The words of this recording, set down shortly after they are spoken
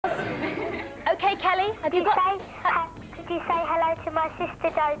okay, Kelly? Have you got... Could you say hello to my sister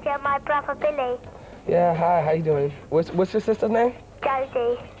Jodie and my brother Billy? Yeah, hi, how you doing? What's your sister's name?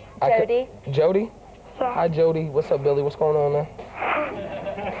 Jodie. Jodie. Jodie? Yeah. Hi, Jodie. What's up, Billy? What's going on now?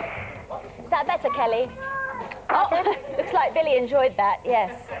 Is that better, Kelly? Oh, looks like Billy enjoyed that,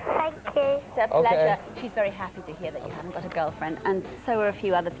 yes. Thank you. It's a pleasure. She's very happy to hear that you haven't got a girlfriend, and so are a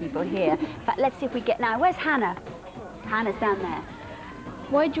few other people here. In fact, let's see if we get... Now, where's Hannah? Hannah's down there.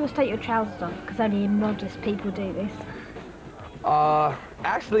 Why do you always take your trousers off? Because only immodest people do this.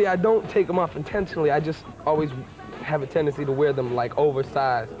 Actually, I don't take them off intentionally. I just always have a tendency to wear them, like,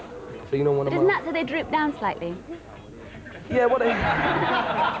 oversized. So, you know, when Isn't that so they droop down slightly? Yeah, well,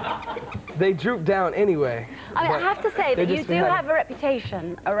 they droop down anyway. I mean, I have to say that you do have have a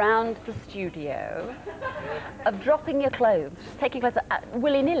reputation around the studio of dropping your clothes, taking clothes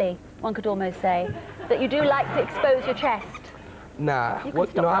willy-nilly, one could almost say, that you do like to expose your chest. Nah. You can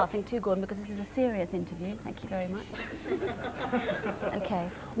stop laughing too, Gordon, because this is a serious interview. Thank you very much. Okay.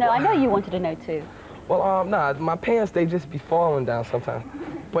 No, I know you wanted to know too. Well, nah, my pants, they just be falling down sometimes.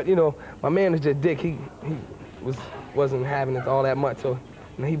 But, you know, my man is just Dick. He wasn't having it all that much, so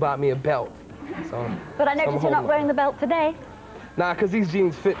he bought me a belt. So, but I noticed you're not wearing the belt today. Nah, because these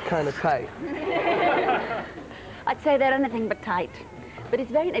jeans fit kind of tight. I'd say they're anything but tight. But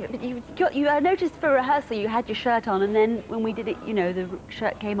it's very... But I noticed for rehearsal you had your shirt on, and then when we did it, you know, the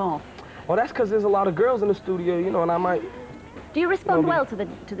shirt came off. Well, that's because there's a lot of girls in the studio, you know, and I might... Do you respond well to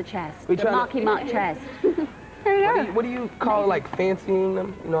the chest, the marky-mark chest? What do you call it, like fancying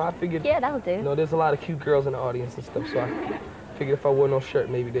them? You know, I figured... Yeah, that'll do. You know, there's a lot of cute girls in the audience and stuff, so I figured if I wore no shirt,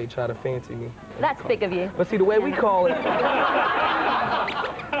 maybe they'd try to fancy me. That's big of you. But see, the way we call it...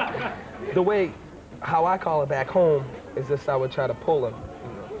 how I call it back home is just I would try to pull them,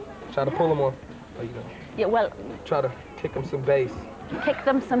 you know. Try to pull them off, you know. Yeah, well... Try to kick them some bass. Kick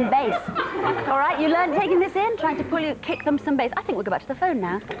them some bass. All right, you learned taking this in, trying to kick them some bass. I think we'll go back to the phone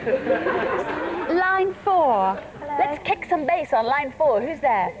now. Line 4. Hello. Let's kick some bass on line 4. Who's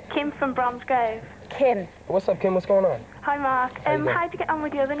there? Kim from Bromsgrove. Kim. What's up, Kim? What's going on? Hi, Mark. How'd you get on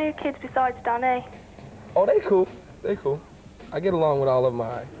with the other new kids besides Danny? Oh, they cool. They cool. I get along with all of them, all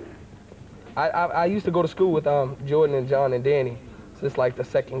right. I used to go to school with Jordan and John and Danny since like the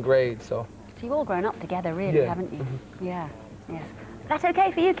 2nd grade, so. So you've all grown up together, really, haven't you? Mm-hmm. Yeah, yes. That's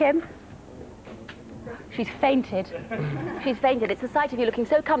okay for you, Kim? She's fainted. She's fainted. It's the sight of you looking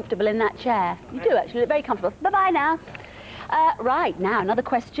so comfortable in that chair. You do actually look very comfortable. Bye-bye now. Right, now another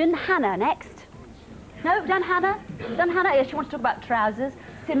question. Hannah next. No, done Hannah? Done Hannah? Yes, she wants to talk about trousers.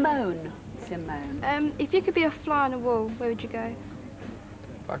 Simone. Simone. If you could be a fly on a wall, where would you go?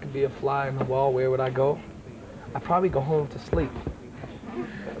 If I could be a fly on the wall, where would I go? I'd probably go home to sleep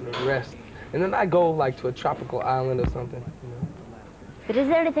and then rest. And then I'd go like to a tropical island or something, you know. But is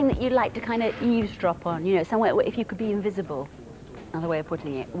there anything that you'd like to kind of eavesdrop on? You know, somewhere where if you could be invisible, another way of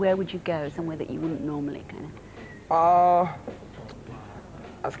putting it, where would you go? Somewhere that you wouldn't normally kind of...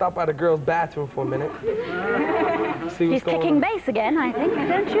 I stopped by the girls' bathroom for a minute. See what's He's kicking bass again, I think,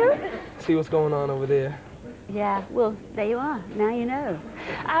 don't you? See what's going on over there. Yeah, well, there you are. Now you know.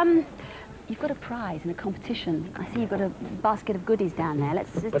 You've got a prize in a competition. I see you've got a basket of goodies down there.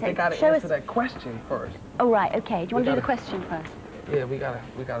 Let's just But they gotta answer that question first. Oh, right, okay. Do you want to do the question first? Yeah, we got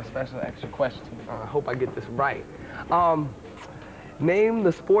a special extra question. I hope I get this right. Name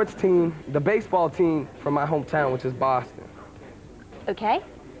the sports team, the baseball team from my hometown, which is Boston. Okay,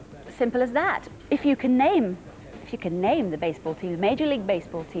 simple as that. If you can name the baseball team, the Major League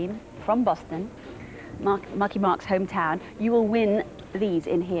Baseball team from Boston, Marky Mark's hometown, you will win these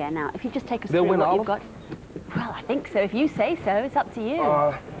in here. Now, if you just take us through what you've got. Well, I think so. If you say so, it's up to you.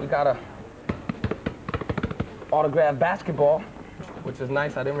 We got a autographed basketball, which is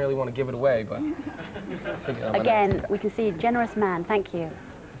nice. I didn't really want to give it away, but... Again, we can see a generous man. Thank you.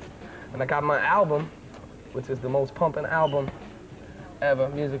 And I got my album, which is the most pumping album ever,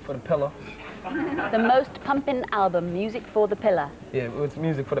 Music for the Pillow. The most pumping album, Music for the Pillar. Yeah, it's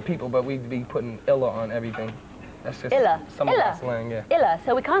music for the people, but we'd be putting illa on everything. That's just some of our slang, yeah. Illa.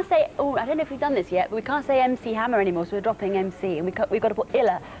 So we can't say, oh, I don't know if we've done this yet, but we can't say MC Hammer anymore, so we're dropping MC, and we've got to put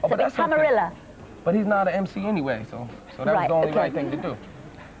illa. Oh, so it's Hammerilla. Okay. But he's not an MC anyway, so that was the only right thing to do.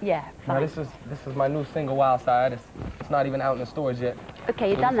 Yeah, fine. Now, this is my new single, Wild Side. It's not even out in the stores yet. Okay,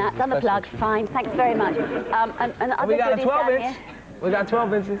 you've done that, done the plug, fine, thanks very much. And we got a 12-inch. We got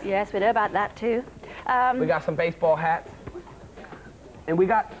 12 inches. Yes, we know about that too. We got some baseball hats. And we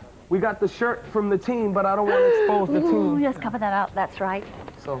got the shirt from the team, but I don't want to expose the team. Yes, cover that up, that's right.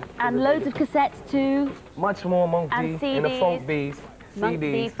 So, and loads of cassettes too. Much more Monk and D CDs. and the Funk Bs. Monk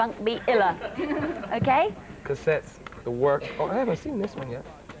CDs. D, Funk B, Illa. Okay? Cassettes, the work. Oh, I haven't seen this one yet.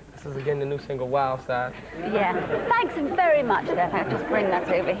 This is again the new single Wild Side. Yeah. Thanks very much there. I'll just bring that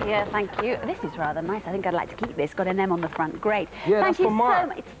over here. Thank you. This is rather nice. I think I'd like to keep this. Got an M on the front. Great. Yeah, Thank that's you for Mark. so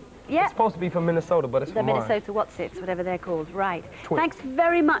much. Yeah. It's supposed to be from Minnesota, but it's The from Mark. Minnesota Whatsits, whatever they're called. Right. Twins. Thanks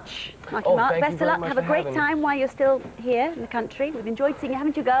very much, Marky Oh, Mark. thank you Best of very luck. much Have a for great having me. time while you're still here in the country. We've enjoyed seeing you,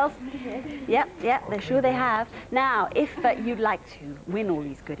 haven't you, girls? Yep, they're sure they have. Now, if you'd like to win all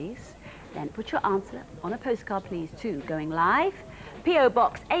these goodies, then put your answer on a postcard, please, to Going Live, P.O.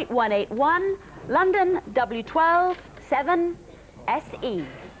 Box 8181, London W12 7SE.